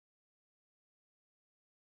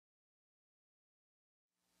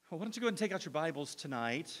Well, why don't you go ahead and take out your Bibles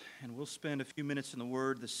tonight, and we'll spend a few minutes in the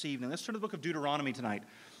Word this evening. Let's turn to the book of Deuteronomy tonight.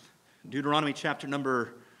 Deuteronomy chapter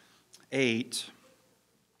number 8.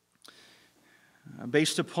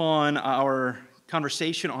 Based upon our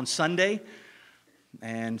conversation on Sunday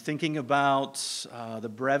and thinking about the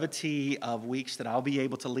brevity of weeks that I'll be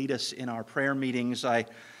able to lead us in our prayer meetings, I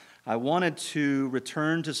wanted to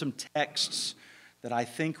return to some texts that I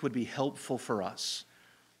think would be helpful for us.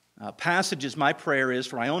 Passages, my prayer is,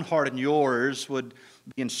 for my own heart and yours, would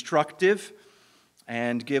be instructive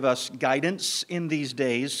and give us guidance in these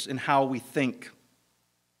days in how we think.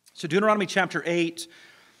 So Deuteronomy chapter 8,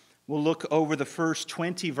 we'll look over the first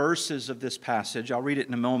 20 verses of this passage. I'll read it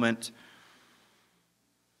in a moment.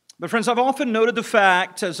 But friends, I've often noted the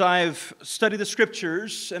fact, as I've studied the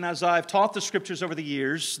Scriptures and as I've taught the Scriptures over the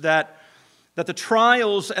years, that the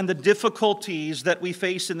trials and the difficulties that we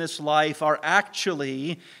face in this life are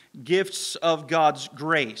actually gifts of God's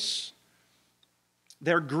grace.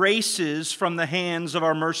 They're graces from the hands of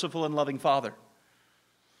our merciful and loving Father.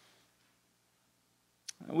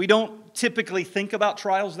 We don't typically think about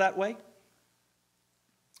trials that way.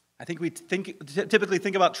 I think we typically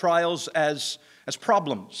think about trials as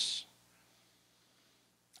problems,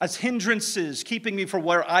 as hindrances keeping me from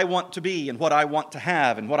where I want to be and what I want to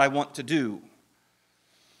have and what I want to do.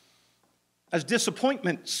 As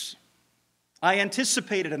disappointments I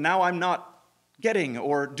anticipated and now I'm not getting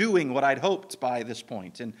or doing what I'd hoped by this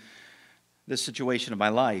point in this situation of my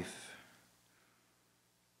life.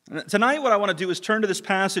 Tonight what I want to do is turn to this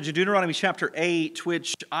passage in Deuteronomy chapter 8,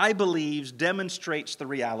 which I believe demonstrates the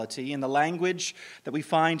reality in the language that we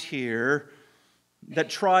find here that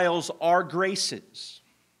trials are graces.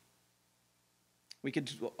 We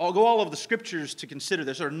could go all over the Scriptures to consider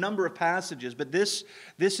this. There are a number of passages, but this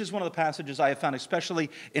is one of the passages I have found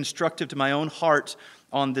especially instructive to my own heart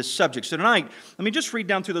on this subject. So tonight, let me just read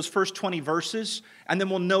down through those first 20 verses, and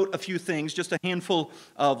then we'll note a few things, just a handful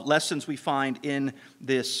of lessons we find in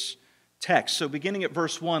this text. So beginning at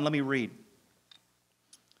verse 1, let me read.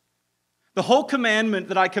 The whole commandment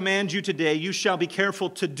that I command you today, you shall be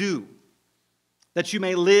careful to do, that you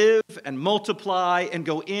may live and multiply and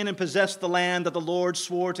go in and possess the land that the Lord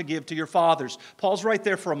swore to give to your fathers. Paul's right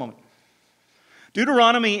there for a moment.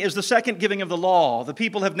 Deuteronomy is the second giving of the law. The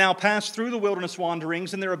people have now passed through the wilderness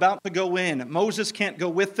wanderings and they're about to go in. Moses can't go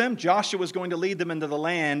with them. Joshua is going to lead them into the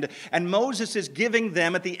land. And Moses is giving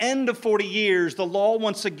them, at the end of 40 years, the law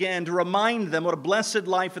once again to remind them what a blessed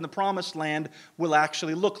life in the promised land will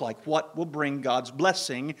actually look like. What will bring God's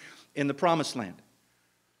blessing in the promised land.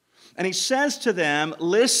 And he says to them,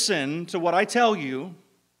 listen to what I tell you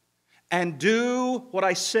and do what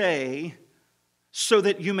I say so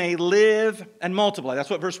that you may live and multiply. That's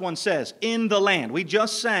what verse 1 says, in the land. We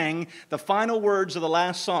just sang the final words of the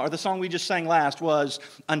last song, or the song we just sang last was,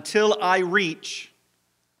 until I reach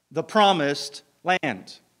the promised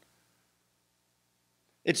land.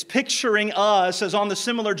 It's picturing us as on the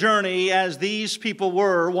similar journey as these people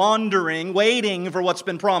were, wandering, waiting for what's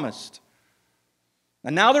been promised.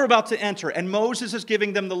 And now they're about to enter, and Moses is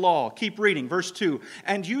giving them the law. Keep reading, verse 2.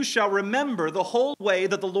 And you shall remember the whole way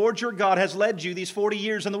that the Lord your God has led you these 40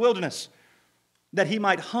 years in the wilderness, that he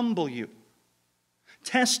might humble you,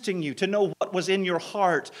 testing you to know what was in your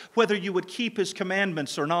heart, whether you would keep his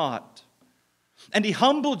commandments or not. And he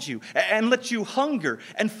humbled you and let you hunger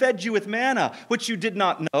and fed you with manna, which you did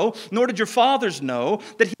not know, nor did your fathers know,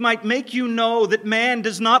 that he might make you know that man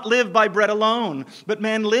does not live by bread alone, but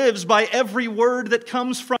man lives by every word that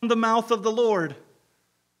comes from the mouth of the Lord.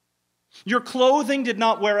 Your clothing did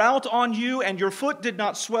not wear out on you, and your foot did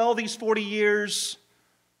not swell these 40 years.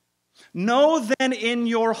 Know then in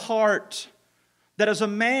your heart that as a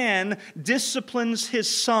man disciplines his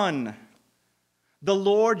son, the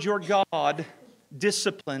Lord your God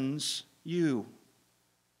disciplines you.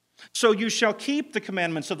 So you shall keep the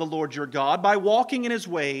commandments of the Lord your God by walking in his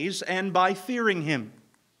ways and by fearing him.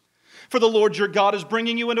 For the Lord your God is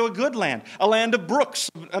bringing you into a good land, a land of brooks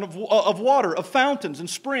and of water, of fountains and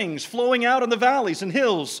springs flowing out in the valleys and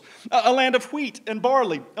hills, a land of wheat and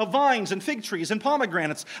barley, of vines and fig trees and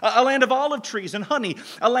pomegranates, a land of olive trees and honey,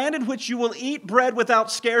 a land in which you will eat bread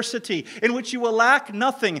without scarcity, in which you will lack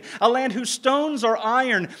nothing, a land whose stones are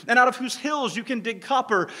iron, and out of whose hills you can dig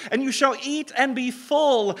copper, and you shall eat and be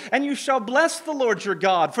full, and you shall bless the Lord your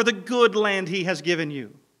God for the good land he has given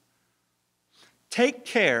you. Take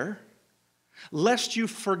care lest you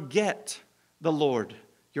forget the Lord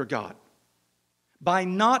your God by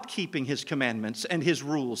not keeping his commandments and his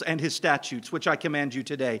rules and his statutes, which I command you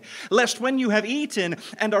today, lest when you have eaten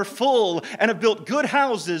and are full and have built good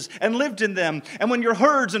houses and lived in them, and when your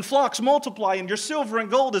herds and flocks multiply and your silver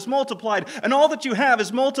and gold is multiplied and all that you have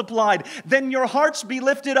is multiplied, then your hearts be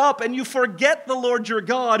lifted up and you forget the Lord your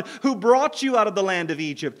God, who brought you out of the land of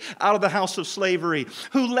Egypt, out of the house of slavery,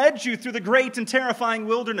 who led you through the great and terrifying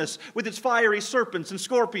wilderness with its fiery serpents and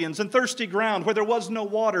scorpions and thirsty ground where there was no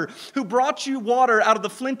water, who brought you water out of the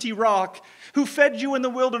flinty rock, who fed you in the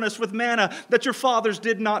wilderness with manna that your fathers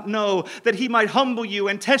did not know, that he might humble you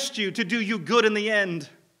and test you to do you good in the end.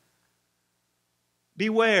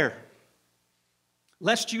 Beware,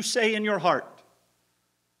 lest you say in your heart,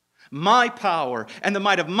 my power and the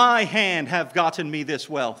might of my hand have gotten me this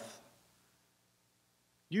wealth.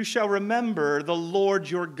 You shall remember the Lord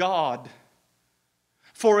your God,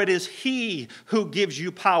 for it is he who gives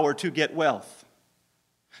you power to get wealth,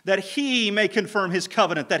 that he may confirm his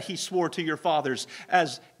covenant that he swore to your fathers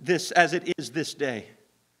as it is this day.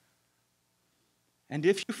 And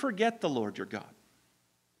if you forget the Lord your God,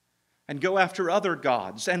 and go after other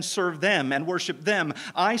gods, and serve them, and worship them,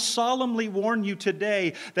 I solemnly warn you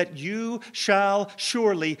today that you shall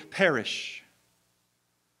surely perish.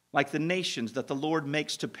 Like the nations that the Lord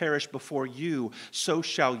makes to perish before you, so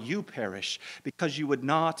shall you perish, because you would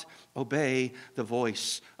not obey the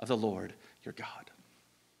voice of the Lord your God.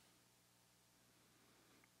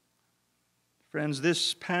 Friends,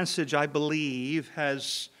 this passage, I believe,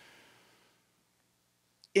 has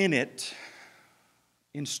in it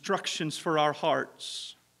instructions for our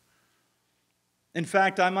hearts. In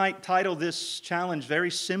fact, I might title this challenge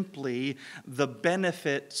very simply, The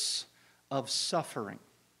Benefits of Suffering.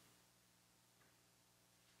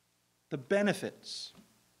 The benefits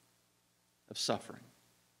of suffering.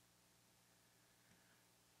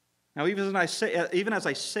 Now, even as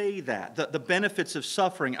I say that, the benefits of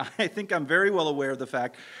suffering, I think I'm very well aware of the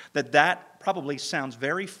fact that that probably sounds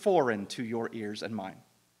very foreign to your ears and mine.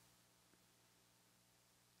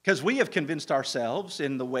 Because we have convinced ourselves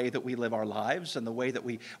in the way that we live our lives and the way that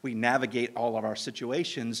we navigate all of our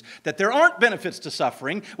situations that there aren't benefits to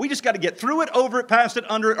suffering. We just got to get through it, over it, past it,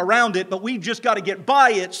 under it, around it, but we just got to get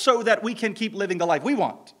by it so that we can keep living the life we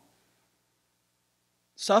want.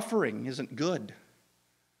 Suffering isn't good.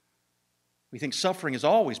 We think suffering is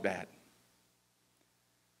always bad.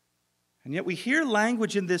 And yet we hear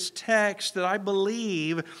language in this text that I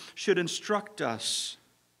believe should instruct us.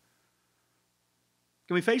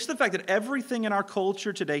 Can we face the fact that everything in our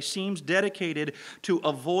culture today seems dedicated to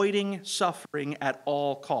avoiding suffering at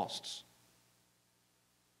all costs?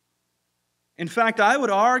 In fact, I would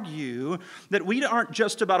argue that we aren't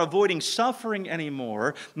just about avoiding suffering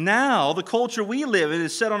anymore. Now, the culture we live in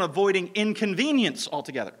is set on avoiding inconvenience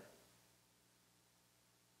altogether.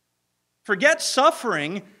 Forget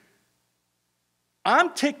suffering.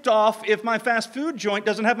 I'm ticked off if my fast food joint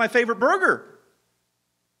doesn't have my favorite burger.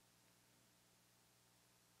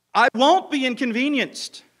 I won't be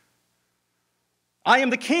inconvenienced. I am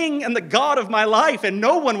the king and the God of my life, and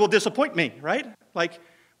no one will disappoint me, right? Like,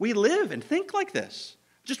 we live and think like this.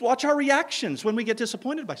 Just watch our reactions when we get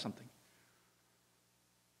disappointed by something.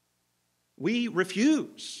 We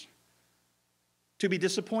refuse to be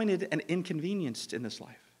disappointed and inconvenienced in this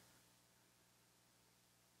life.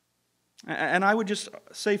 And I would just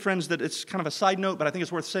say, friends, that it's kind of a side note, but I think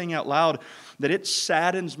it's worth saying out loud, that it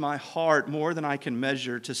saddens my heart more than I can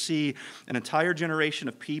measure to see an entire generation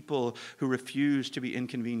of people who refuse to be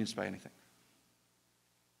inconvenienced by anything.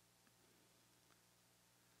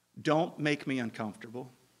 Don't make me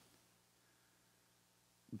uncomfortable.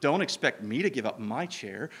 Don't expect me to give up my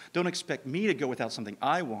chair. Don't expect me to go without something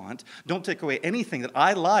I want. Don't take away anything that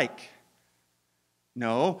I like.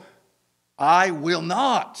 No, I will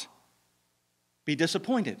not be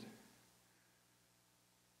disappointed.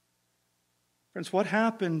 Friends, what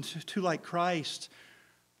happened to, like Christ,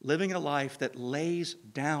 living a life that lays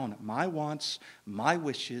down my wants, my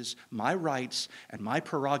wishes, my rights, and my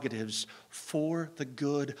prerogatives for the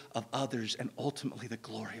good of others and ultimately the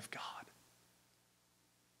glory of God?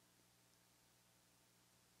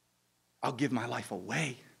 I'll give my life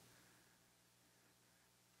away,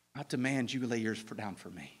 not demand you lay yours down for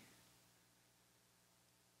me.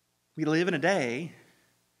 We live in a day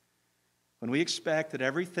when we expect that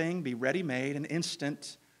everything be ready-made and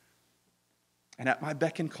instant and at my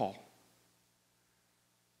beck and call.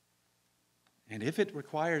 And if it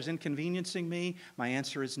requires inconveniencing me, my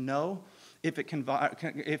answer is no. If it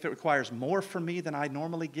requires more from me than I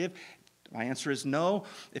normally give, my answer is no.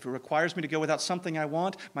 If it requires me to go without something I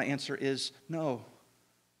want, my answer is no.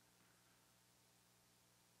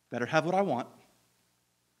 Better have what I want.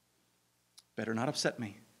 better not upset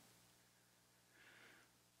me.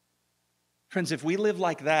 Friends, if we live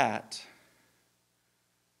like that,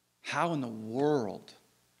 how in the world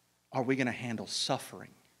are we going to handle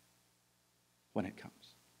suffering when it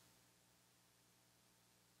comes?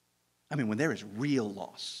 I mean, when there is real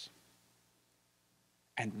loss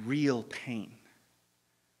and real pain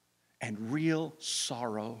and real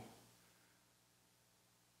sorrow,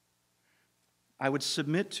 I would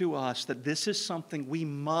submit to us that this is something we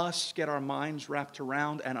must get our minds wrapped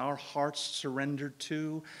around and our hearts surrendered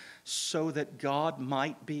to, so that God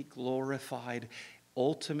might be glorified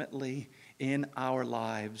ultimately in our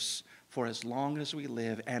lives for as long as we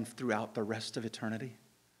live and throughout the rest of eternity.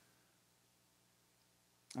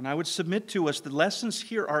 And I would submit to us the lessons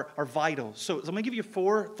here are vital. So let me give you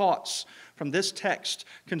 4 thoughts from this text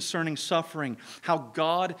concerning suffering, how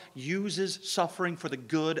God uses suffering for the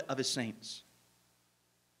good of His saints.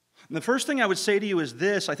 And the first thing I would say to you is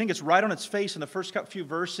this. I think it's right on its face in the first few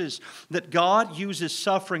verses, that God uses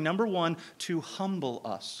suffering, number 1, to humble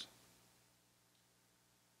us.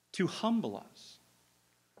 To humble us.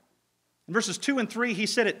 In verses 2 and 3, He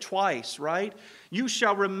said it twice, right? You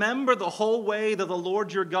shall remember the whole way that the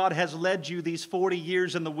Lord your God has led you these 40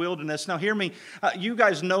 years in the wilderness. Now hear me, you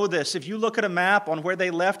guys know this. If you look at a map on where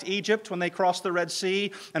they left Egypt when they crossed the Red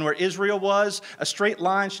Sea and where Israel was, a straight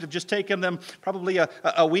line should have just taken them probably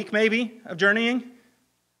a week maybe of journeying.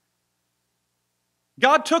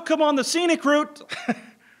 God took them on the scenic route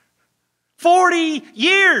 40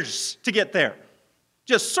 years to get there.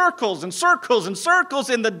 Just circles and circles and circles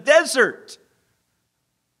in the desert.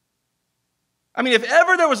 I mean, if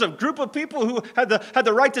ever there was a group of people who had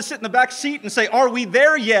the right to sit in the back seat and say, are we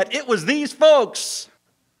there yet? It was these folks.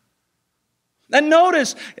 And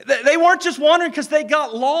notice, they weren't just wandering because they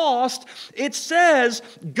got lost. It says,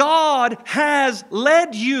 God has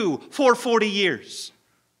led you for 40 years.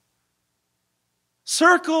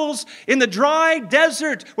 Circles in the dry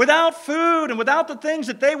desert without food and without the things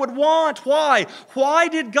that they would want. Why? Why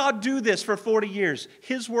did God do this for 40 years?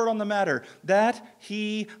 His word on the matter, that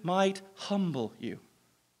He might humble you.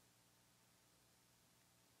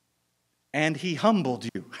 And He humbled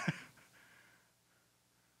you.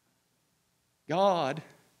 God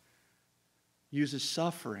uses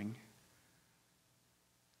suffering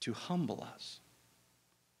to humble us.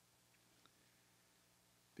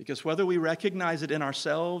 Because whether we recognize it in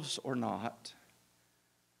ourselves or not,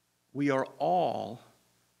 we are all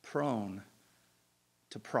prone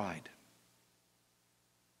to pride.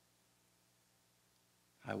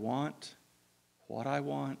 I want what I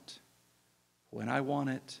want, when I want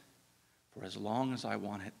it, for as long as I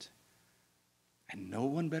want it, and no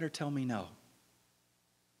one better tell me no.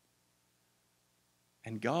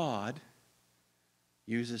 And God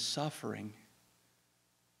uses suffering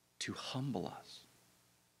to humble us.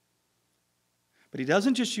 But He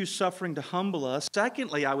doesn't just use suffering to humble us.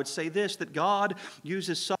 Secondly, I would say this, that God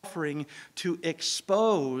uses suffering to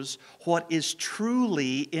expose what is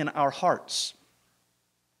truly in our hearts.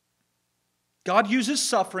 God uses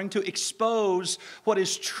suffering to expose what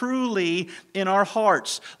is truly in our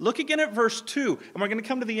hearts. Look again at verse 2, and we're going to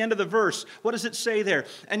come to the end of the verse. What does it say there?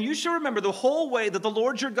 And you shall remember the whole way that the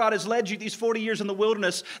Lord your God has led you these 40 years in the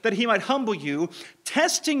wilderness, that He might humble you,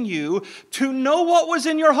 testing you to know what was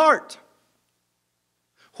in your heart,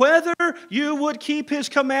 whether you would keep His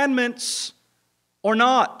commandments or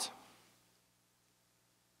not.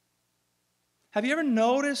 Have you ever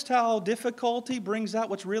noticed how difficulty brings out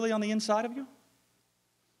what's really on the inside of you?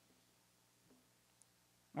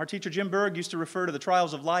 Our teacher Jim Berg used to refer to the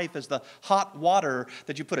trials of life as the hot water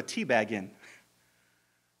that you put a tea bag in.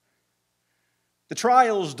 The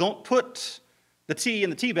trials don't put the tea in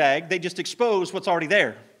the tea bag, they just expose what's already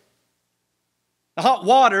there. The hot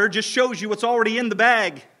water just shows you what's already in the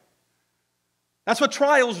bag. That's what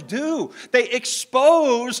trials do. They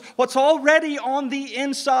expose what's already on the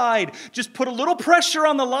inside. Just put a little pressure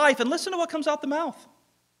on the life and listen to what comes out the mouth.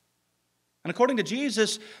 And according to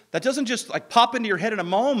Jesus, that doesn't just like pop into your head in a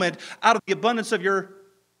moment. Out of the abundance of your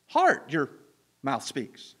heart, your mouth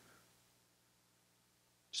speaks.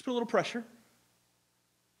 Just put a little pressure.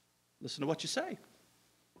 Listen to what you say.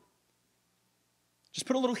 Just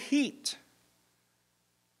put a little heat.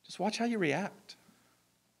 Just watch how you react.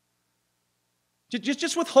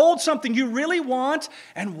 Just withhold something you really want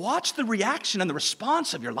and watch the reaction and the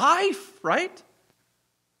response of your life, right?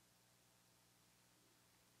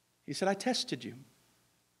 He said, I tested you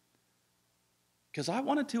because I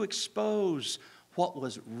wanted to expose what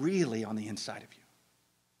was really on the inside of you.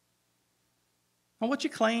 And what you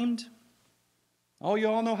claimed. Oh, you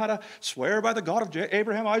all know how to swear by the God of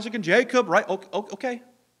Abraham, Isaac, and Jacob, right? Okay.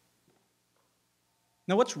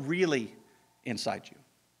 Now, what's really inside you.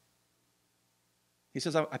 He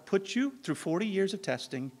says, I put you through 40 years of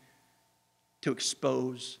testing to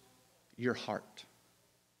expose your heart.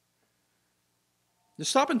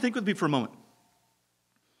 Just stop and think with me for a moment.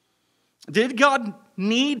 Did God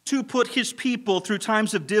need to put his people through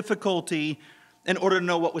times of difficulty in order to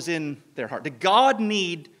know what was in their heart? Did God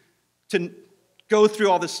need to go through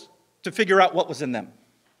all this to figure out what was in them?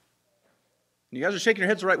 You guys are shaking your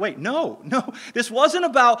heads the right way. No. This wasn't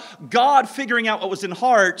about God figuring out what was in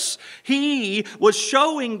hearts. He was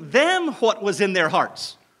showing them what was in their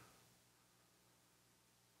hearts.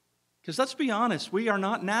 Because let's be honest, we are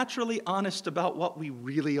not naturally honest about what we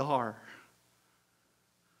really are.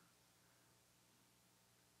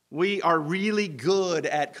 We are really good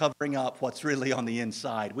at covering up what's really on the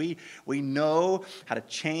inside. We know how to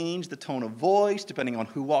change the tone of voice depending on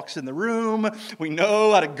who walks in the room. We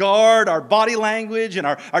know how to guard our body language and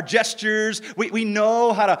our gestures. We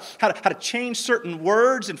know how to change certain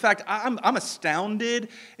words. In fact, I'm astounded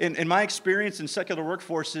in my experience in secular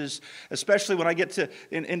workforces, especially when I get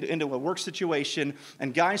into a work situation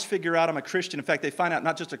and guys figure out I'm a Christian. In fact, they find out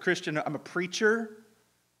not just a Christian, I'm a preacher.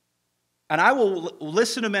 And I will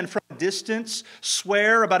listen to men from a distance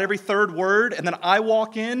swear about every third word, and then I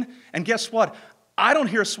walk in, and guess what? I don't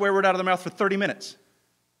hear a swear word out of their mouth for 30 minutes.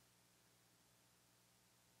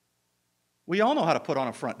 We all know how to put on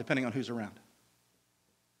a front, depending on who's around.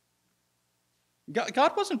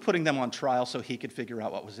 God wasn't putting them on trial so he could figure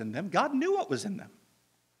out what was in them. God knew what was in them.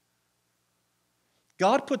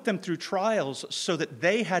 God put them through trials so that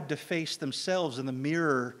they had to face themselves in the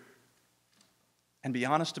mirror and be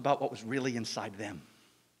honest about what was really inside them.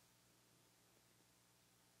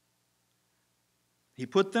 He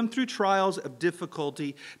put them through times of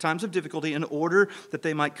difficulty, in order that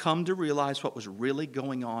they might come to realize what was really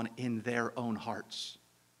going on in their own hearts.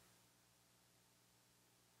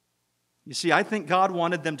 You see, I think God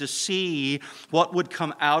wanted them to see what would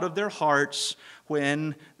come out of their hearts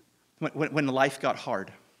when life got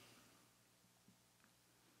hard.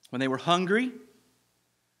 When they were hungry,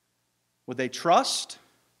 would they trust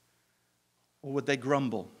or would they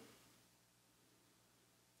grumble?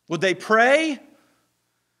 Would they pray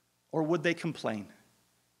or would they complain?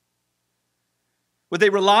 Would they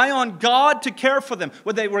rely on God to care for them?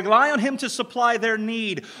 Would they rely on him to supply their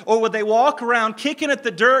need? Or would they walk around kicking at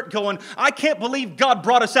the dirt going, I can't believe God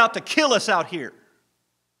brought us out to kill us out here?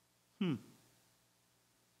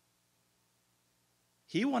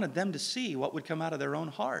 He wanted them to see what would come out of their own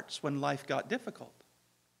hearts when life got difficult.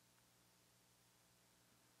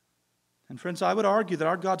 And friends, I would argue that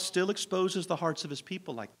our God still exposes the hearts of his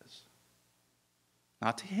people like this.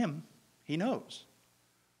 Not to him, he knows.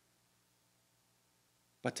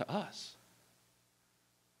 But to us.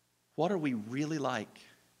 What are we really like?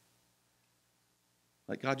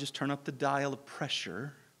 Let God just turn up the dial of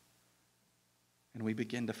pressure and we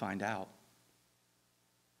begin to find out.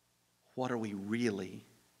 What are we really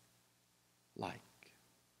like?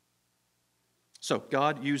 So,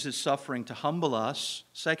 God uses suffering to humble us.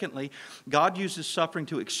 Secondly, God uses suffering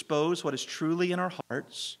to expose what is truly in our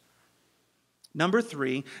hearts. Number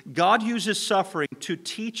 3, God uses suffering to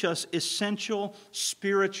teach us essential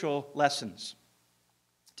spiritual lessons.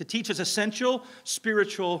 To teach us essential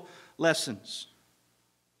spiritual lessons.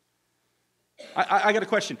 I got a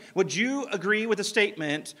question. Would you agree with the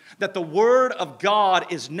statement that the Word of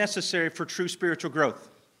God is necessary for true spiritual growth?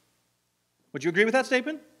 Would you agree with that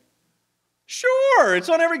statement? Sure, it's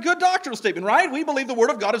on every good doctrinal statement, right? We believe the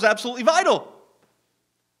Word of God is absolutely vital.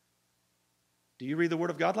 Do you read the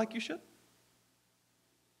Word of God like you should?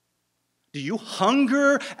 Do you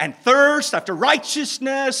hunger and thirst after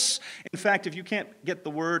righteousness? In fact, if you can't get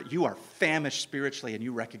the Word, you are famished spiritually and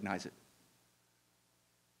you recognize it.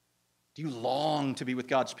 Do you long to be with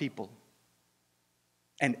God's people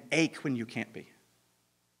and ache when you can't be?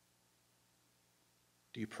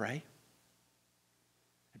 Do you pray?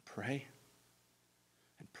 And pray?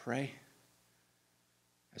 And pray?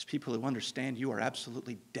 As people who understand you are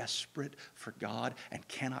absolutely desperate for God and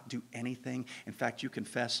cannot do anything. In fact, you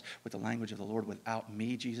confess with the language of the Lord, without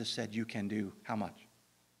me, Jesus said, you can do how much?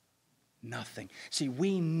 Nothing. See,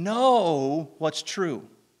 we know what's true.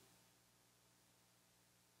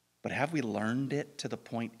 But have we learned it to the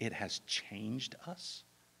point it has changed us?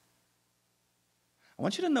 I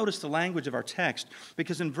want you to notice the language of our text,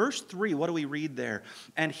 because in verse 3, what do we read there?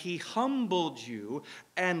 And he humbled you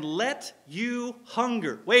and let you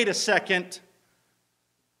hunger. Wait a second.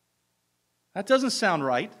 That doesn't sound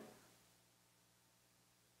right.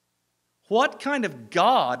 What kind of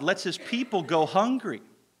God lets his people go hungry?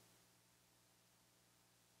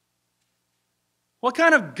 What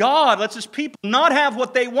kind of God lets his people not have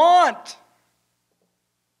what they want?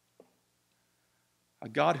 A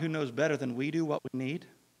God who knows better than we do what we need.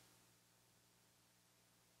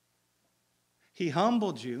 He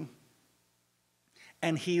humbled you,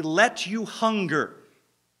 and He let you hunger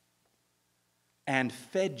and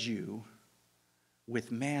fed you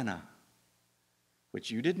with manna, which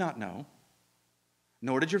you did not know,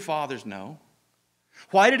 nor did your fathers know.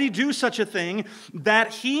 Why did He do such a thing?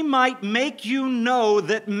 That He might make you know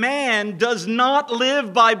that man does not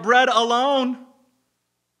live by bread alone,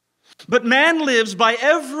 but man lives by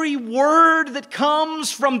every word that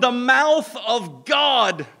comes from the mouth of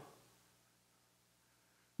God.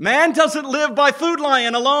 Man doesn't live by Food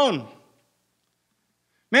Lion alone.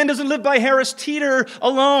 Man doesn't live by Harris Teeter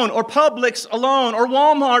alone, or Publix alone, or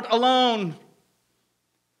Walmart alone.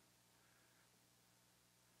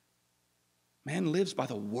 Man lives by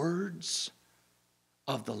the words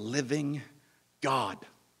of the living God.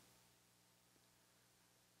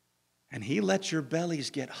 And He let your bellies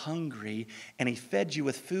get hungry, and He fed you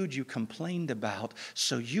with food you complained about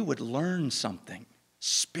so you would learn something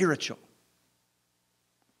spiritual.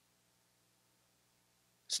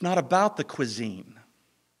 It's not about the cuisine.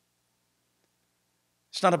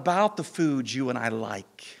 It's not about the foods you and I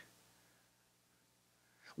like.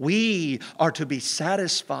 We are to be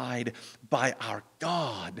satisfied by our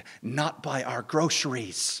God, not by our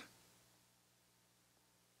groceries.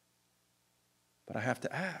 But I have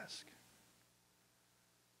to ask,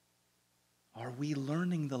 are we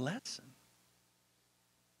learning the lesson?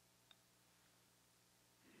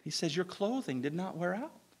 He says, your clothing did not wear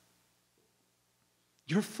out.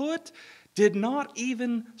 Your foot did not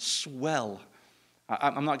even swell.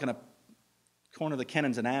 I'm not going to corner the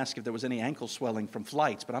Kennons and ask if there was any ankle swelling from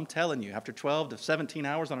flights, but I'm telling you, after 12 to 17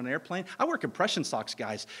 hours on an airplane, I wear compression socks,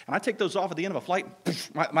 guys, and I take those off at the end of a flight,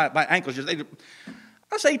 my ankles just...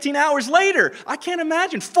 That's 18 hours later. I can't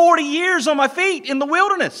imagine 40 years on my feet in the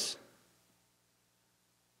wilderness.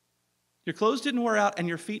 Your clothes didn't wear out and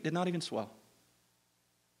your feet did not even swell.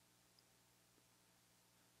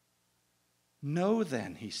 Know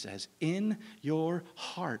then, he says, in your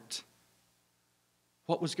heart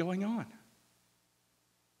what was going on.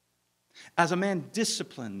 As a man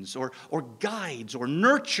disciplines or guides or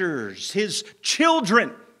nurtures his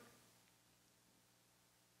children,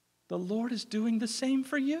 the Lord is doing the same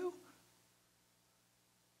for you.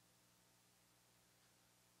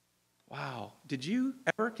 Wow. Did you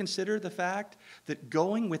ever consider the fact that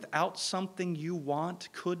going without something you want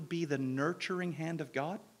could be the nurturing hand of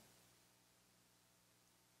God?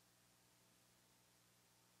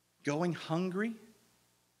 Going hungry,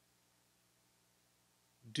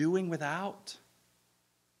 doing without,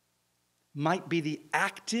 might be the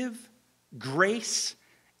active grace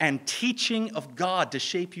and teaching of God to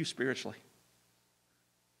shape you spiritually.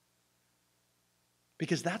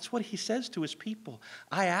 Because that's what he says to his people.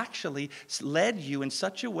 I actually led you in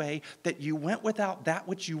such a way that you went without that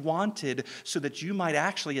which you wanted so that you might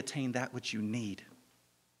actually attain that which you need.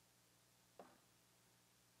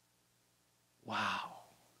 Wow.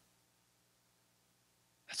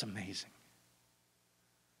 That's amazing.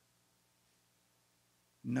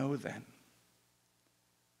 Know then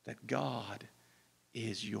that God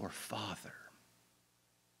is your Father.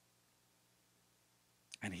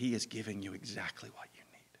 And He is giving you exactly what you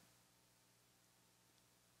need.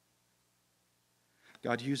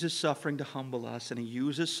 God uses suffering to humble us, and He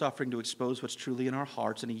uses suffering to expose what's truly in our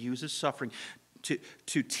hearts, and He uses suffering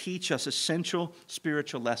to teach us essential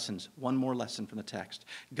spiritual lessons. One more lesson from the text.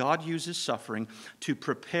 God uses suffering to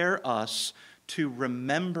prepare us to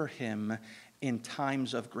remember Him in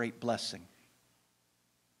times of great blessing.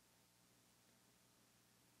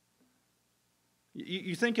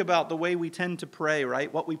 You think about the way we tend to pray,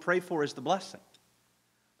 right? What we pray for is the blessing.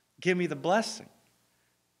 Give me the blessing.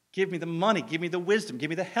 Give me the money. Give me the wisdom. Give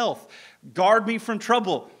me the health. Guard me from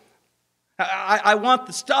trouble. I want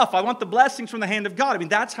the stuff. I want the blessings from the hand of God. I mean,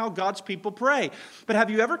 that's how God's people pray. But have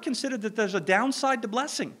you ever considered that there's a downside to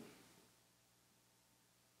blessing?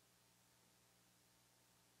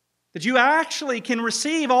 That you actually can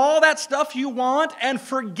receive all that stuff you want and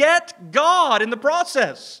forget God in the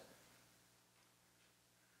process.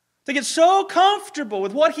 To get so comfortable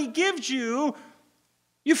with what He gives you,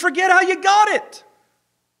 you forget how you got it.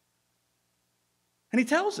 And He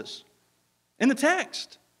tells us in the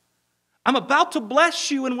text, I'm about to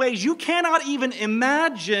bless you in ways you cannot even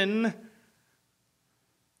imagine.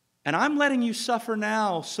 And I'm letting you suffer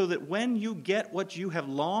now so that when you get what you have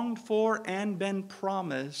longed for and been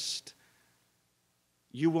promised,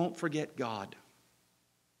 you won't forget God.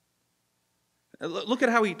 Look at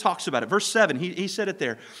how he talks about it. Verse 7, he said it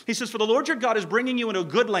there. He says, "For the Lord your God is bringing you into a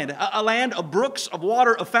good land, a land of brooks, of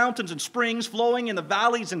water, of fountains and springs flowing in the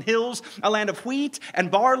valleys and hills, a land of wheat and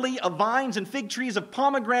barley, of vines and fig trees, of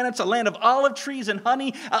pomegranates, a land of olive trees and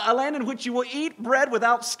honey, a land in which you will eat bread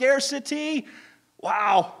without scarcity."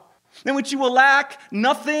 Wow. "In which you will lack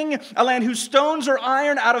nothing, a land whose stones are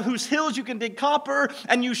iron, out of whose hills you can dig copper,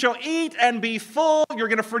 and you shall eat and be full." You're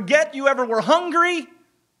going to forget you ever were hungry.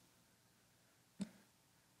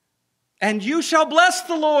 "And you shall bless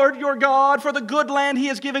the Lord your God for the good land he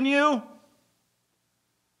has given you."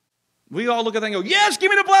 We all look at that and go, "Yes,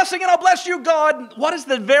 give me the blessing and I'll bless you, God." What is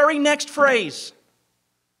the very next phrase?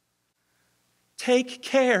 "Take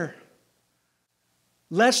care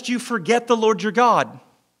lest you forget the Lord your God."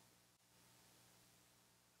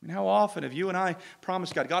 I mean, how often have you and I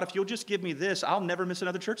promised God, "God, if you'll just give me this, I'll never miss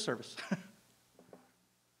another church service.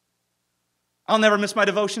 I'll never miss my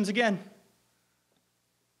devotions again.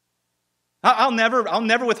 I'll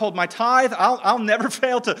never withhold my tithe. I'll never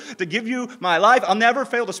fail to give you my life. I'll never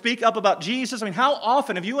fail to speak up about Jesus." I mean, how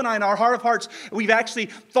often have you and I, in our heart of hearts, we've actually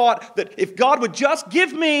thought that if God would just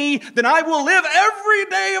give me, then I will live every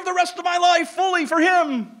day of the rest of my life fully for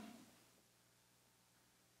Him.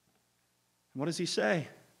 What does He say?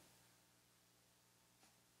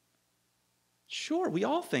 Sure, we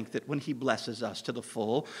all think that when He blesses us to the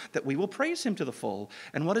full, that we will praise Him to the full.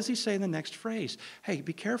 And what does He say in the next phrase? Hey,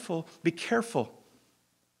 be careful, be careful.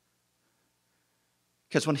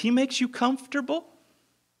 Because when He makes you comfortable,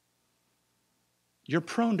 you're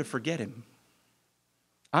prone to forget Him.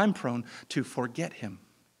 I'm prone to forget Him.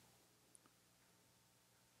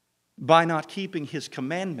 By not keeping His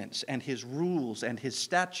commandments and His rules and His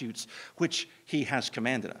statutes, which He has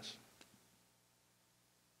commanded us.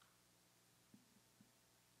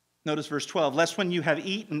 Notice verse 12, "Lest when you have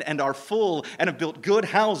eaten and are full and have built good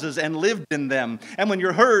houses and lived in them, and when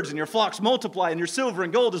your herds and your flocks multiply and your silver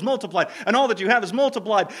and gold is multiplied and all that you have is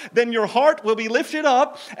multiplied, then your heart will be lifted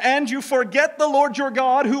up and you forget the Lord your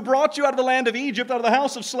God who brought you out of the land of Egypt, out of the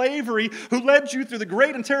house of slavery, who led you through the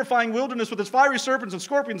great and terrifying wilderness with its fiery serpents and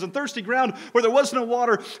scorpions and thirsty ground where there was no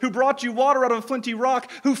water, who brought you water out of a flinty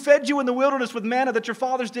rock, who fed you in the wilderness with manna that your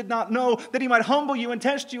fathers did not know, that He might humble you and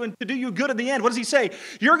test you and to do you good in the end." What does He say?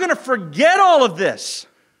 You're going to forget all of this.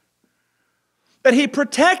 That He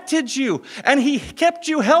protected you and He kept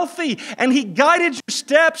you healthy and He guided your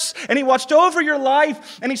steps and He watched over your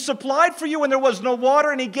life and He supplied for you when there was no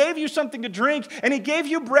water and He gave you something to drink and He gave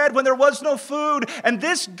you bread when there was no food. And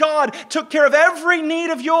this God took care of every need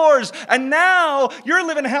of yours. And now you're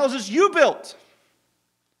living in houses you built.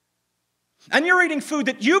 And you're eating food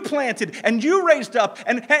that you planted and you raised up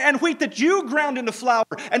and wheat that you ground into flour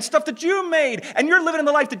and stuff that you made. And you're living in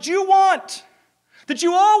the life that you want, that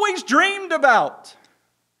you always dreamed about.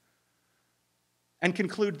 And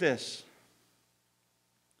conclude this: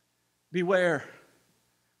 beware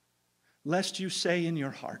lest you say in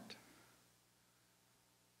your heart,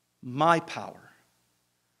 "My power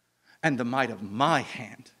and the might of my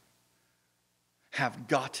hand have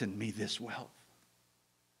gotten me this wealth.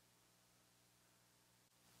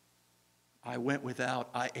 I went without,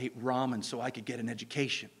 I ate ramen so I could get an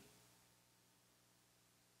education.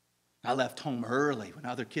 I left home early when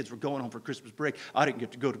other kids were going home for Christmas break. I didn't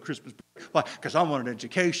get to go to Christmas break. Why? Because I wanted an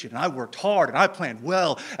education, and I worked hard, and I planned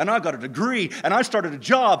well, and I got a degree, and I started a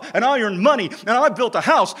job, and I earned money, and I built a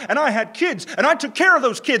house, and I had kids, and I took care of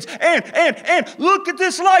those kids, and look at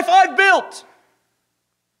this life I've built.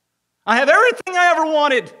 I have everything I ever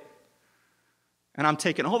wanted, and I'm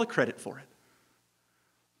taking all the credit for it.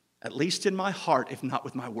 At least in my heart, if not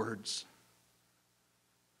with my words.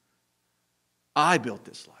 I built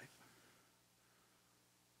this life.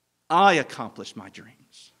 I accomplished my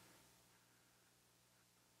dreams.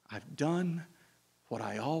 I've done what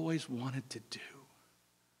I always wanted to do.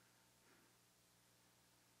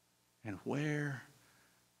 And where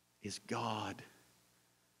is God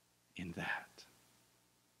in that?"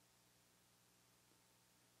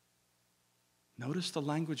 Notice the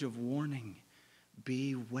language of warning.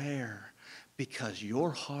 Beware, because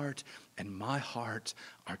your heart and my heart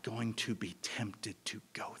are going to be tempted to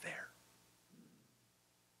go there.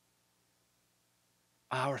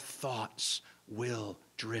 Our thoughts will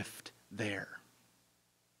drift there.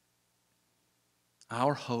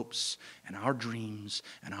 Our hopes and our dreams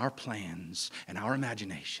and our plans and our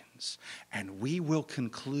imaginations. And we will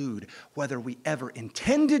conclude whether we ever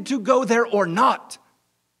intended to go there or not.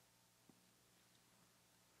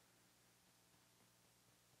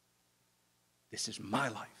 This is my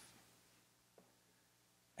life,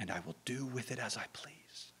 and I will do with it as I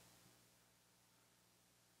please.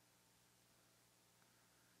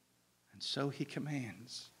 And And so he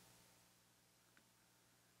commands,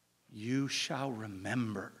 you shall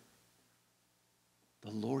remember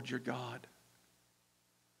the Lord your God,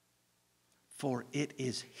 for it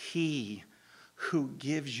is he who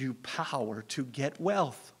gives you power to get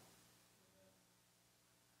wealth.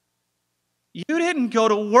 You didn't go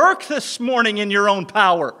to work this morning in your own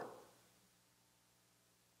power.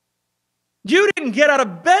 You didn't get out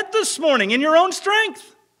of bed this morning in your own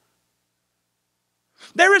strength.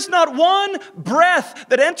 There is not one breath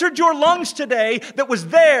that entered your lungs today that was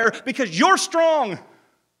there because you're strong,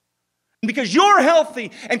 because you're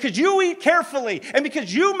healthy, and because you eat carefully, and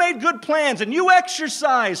because you made good plans, and you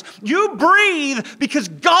exercise. You breathe because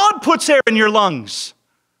God puts air in your lungs.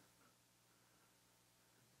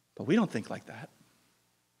 But we don't think like that.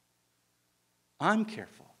 I'm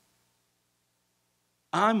careful.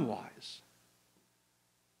 I'm wise.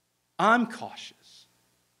 I'm cautious.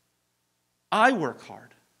 I work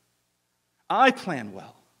hard. I plan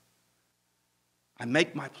well. I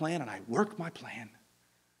make my plan and I work my plan.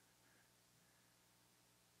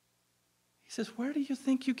 He says, where do you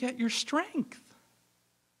think you get your strength?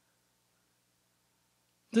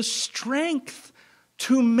 The strength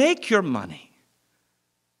to make your money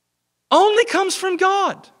only comes from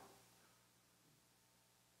God.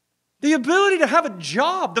 The ability to have a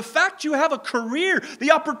job, the fact you have a career,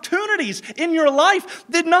 the opportunities in your life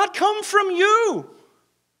did not come from you.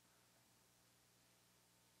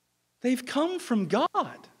 They've come from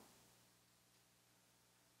God.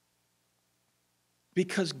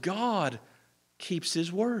 Because God keeps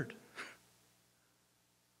His word.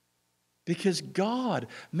 Because God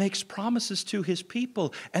makes promises to His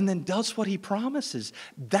people and then does what He promises.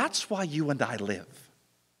 That's why you and I live.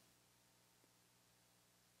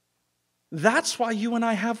 That's why you and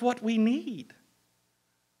I have what we need.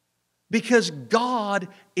 Because God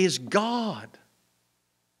is God.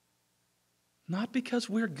 Not because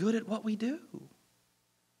we're good at what we do,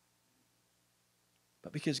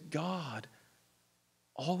 but because God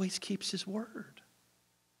always keeps His word.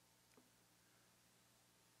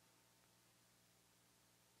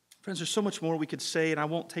 Friends, there's so much more we could say, and I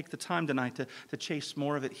won't take the time tonight to chase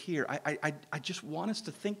more of it here. I just want us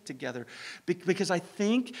to think together, because I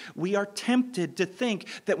think we are tempted to think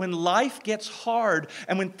that when life gets hard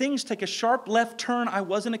and when things take a sharp left turn I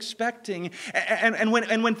wasn't expecting, and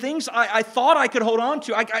when things I thought I could hold on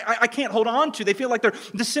to, I can't hold on to. They feel like they're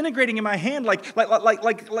disintegrating in my hand, like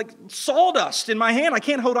sawdust in my hand I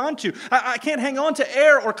can't hold on to. I can't hang on to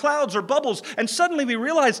air or clouds or bubbles, and suddenly we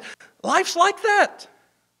realize life's like that.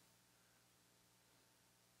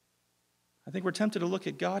 I think we're tempted to look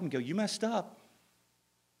at God and go, you messed up.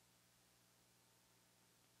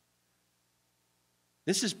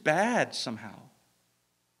 This is bad somehow.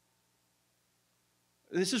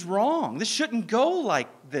 This is wrong. This shouldn't go like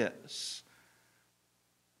this.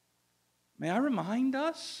 May I remind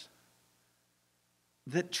us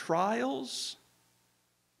that trials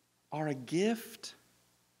are a gift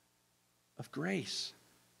of grace.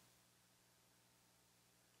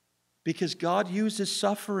 Because God uses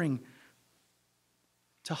suffering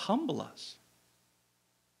to humble us.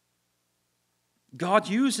 God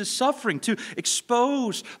uses suffering to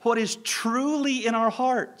expose what is truly in our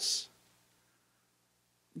hearts.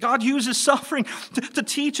 God uses suffering to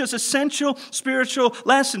teach us essential spiritual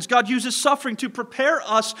lessons. God uses suffering to prepare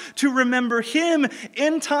us to remember Him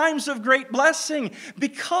in times of great blessing.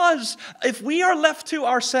 Because if we are left to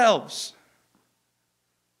ourselves,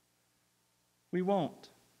 we won't.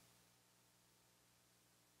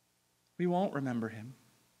 We won't remember Him.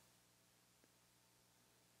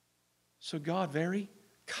 So God very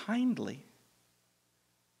kindly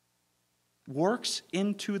works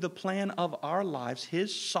into the plan of our lives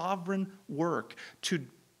His sovereign work to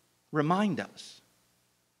remind us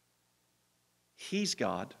He's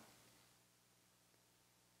God,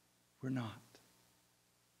 we're not.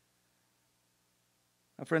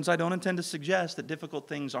 Now, friends, I don't intend to suggest that difficult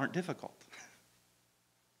things aren't difficult.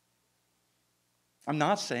 I'm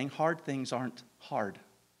not saying hard things aren't hard.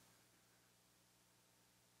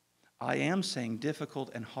 I am saying difficult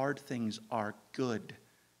and hard things are good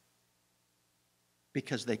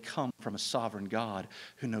because they come from a sovereign God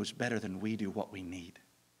who knows better than we do what we need.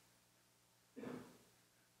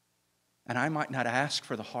 And I might not ask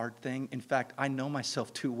for the hard thing. In fact, I know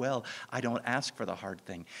myself too well. I don't ask for the hard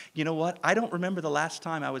thing. You know what? I don't remember the last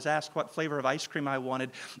time I was asked what flavor of ice cream I wanted,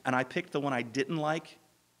 and I picked the one I didn't like.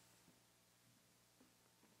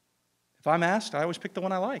 If I'm asked, I always pick the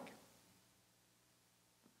one I like.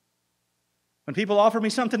 When people offer me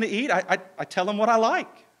something to eat, I tell them what I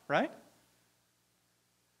like, right?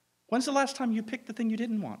 When's the last time you picked the thing you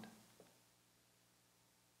didn't want?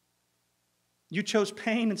 You chose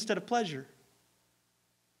pain instead of pleasure.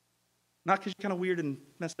 Not because you're kind of weird and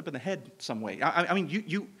messed up in the head some way. I mean,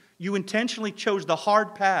 you intentionally chose the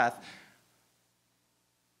hard path.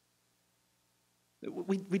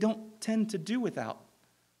 We don't tend to do without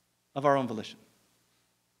of our own volition.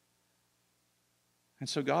 And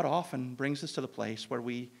so God often brings us to the place where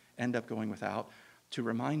we end up going without to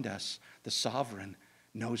remind us the sovereign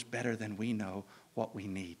knows better than we know what we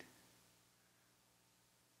need.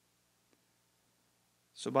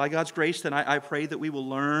 So by God's grace, then, I pray that we will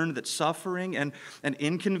learn that suffering and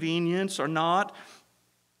inconvenience are not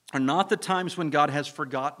the times when God has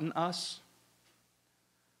forgotten us.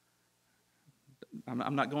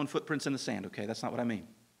 I'm not going footprints in the sand, okay? That's not what I mean.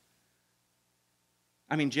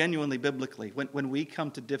 I mean, genuinely, biblically, when we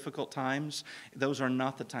come to difficult times, those are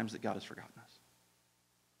not the times that God has forgotten us.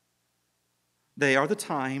 They are the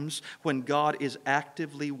times when God is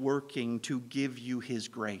actively working to give you His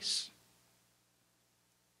grace.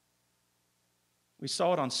 We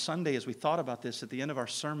saw it on Sunday as we thought about this at the end of our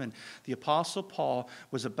sermon. The Apostle Paul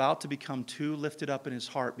was about to become too lifted up in his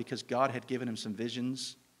heart because God had given him some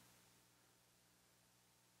visions.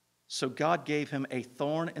 So God gave him a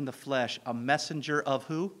thorn in the flesh, a messenger of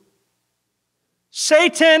who?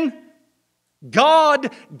 Satan!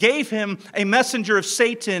 God gave him a messenger of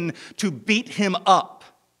Satan to beat him up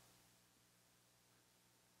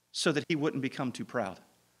so that he wouldn't become too proud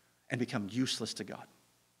and become useless to God.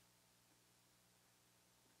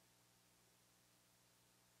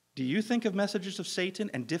 Do you think of messengers of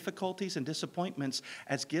Satan and difficulties and disappointments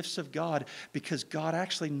as gifts of God because God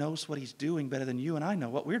actually knows what He's doing better than you and I know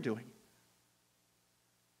what we're doing?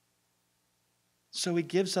 So He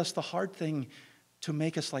gives us the hard thing to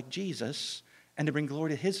make us like Jesus and to bring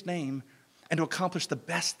glory to His name and to accomplish the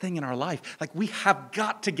best thing in our life. Like, we have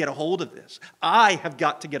got to get a hold of this. I have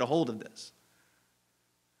got to get a hold of this.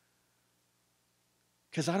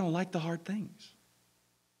 Because I don't like the hard things.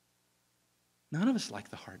 None of us like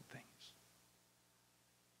the hard things.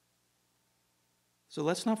 So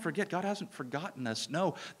let's not forget, God hasn't forgotten us.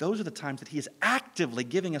 No, those are the times that He is actively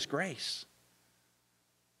giving us grace.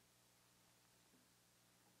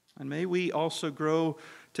 And may we also grow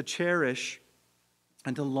to cherish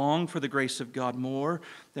and to long for the grace of God more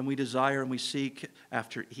than we desire and we seek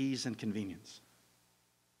after ease and convenience.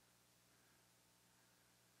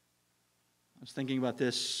 I was thinking about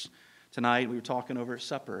this tonight. We were talking over at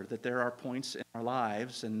supper that there are points in our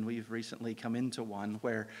lives, and we've recently come into one,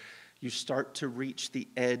 where you start to reach the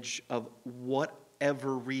edge of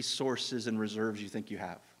whatever resources and reserves you think you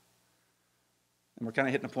have. And we're kind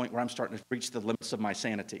of hitting a point where I'm starting to reach the limits of my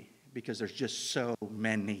sanity because there's just so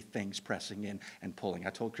many things pressing in and pulling. I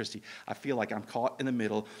told Christy, I feel like I'm caught in the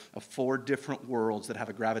middle of 4 different worlds that have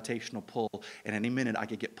a gravitational pull, and any minute I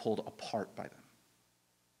could get pulled apart by them.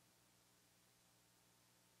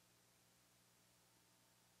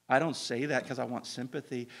 I don't say that because I want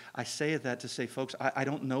sympathy. I say that to say, folks, I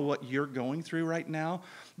don't know what you're going through right now,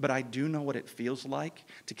 but I do know what it feels like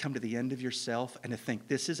to come to the end of yourself and to think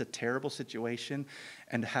this is a terrible situation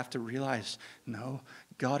and to have to realize, no,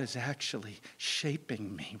 God is actually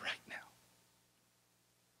shaping me right now.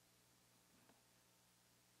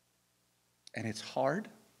 And it's hard.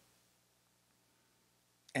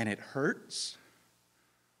 And it hurts.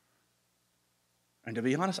 And to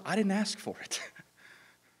be honest, I didn't ask for it.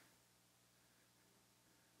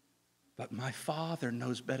 But my Father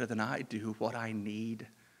knows better than I do what I need.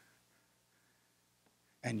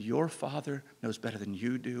 And your Father knows better than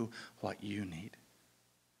you do what you need.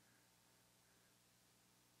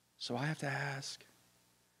 So I have to ask,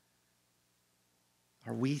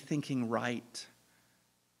 are we thinking right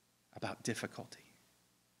about difficulty?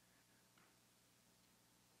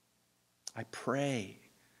 I pray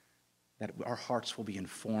that our hearts will be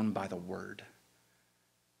informed by the Word.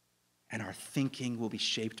 And our thinking will be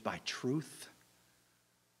shaped by truth.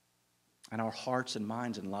 And our hearts and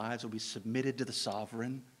minds and lives will be submitted to the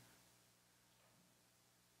sovereign.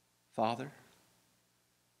 Father,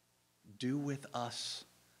 do with us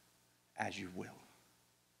as you will.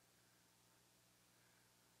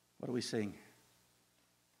 What do we sing?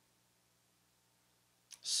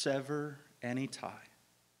 Sever any tie,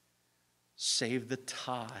 save the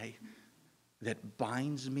tie that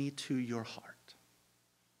binds me to your heart.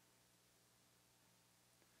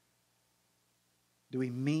 Do we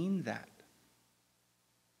mean that?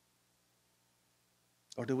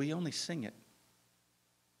 Or do we only sing it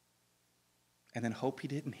and then hope He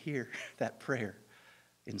didn't hear that prayer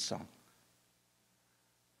in song?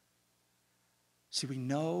 See, we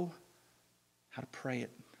know how to pray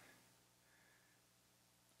it.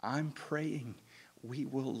 I'm praying we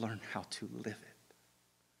will learn how to live it.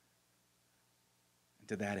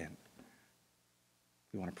 to that end,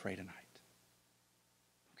 we want to pray tonight.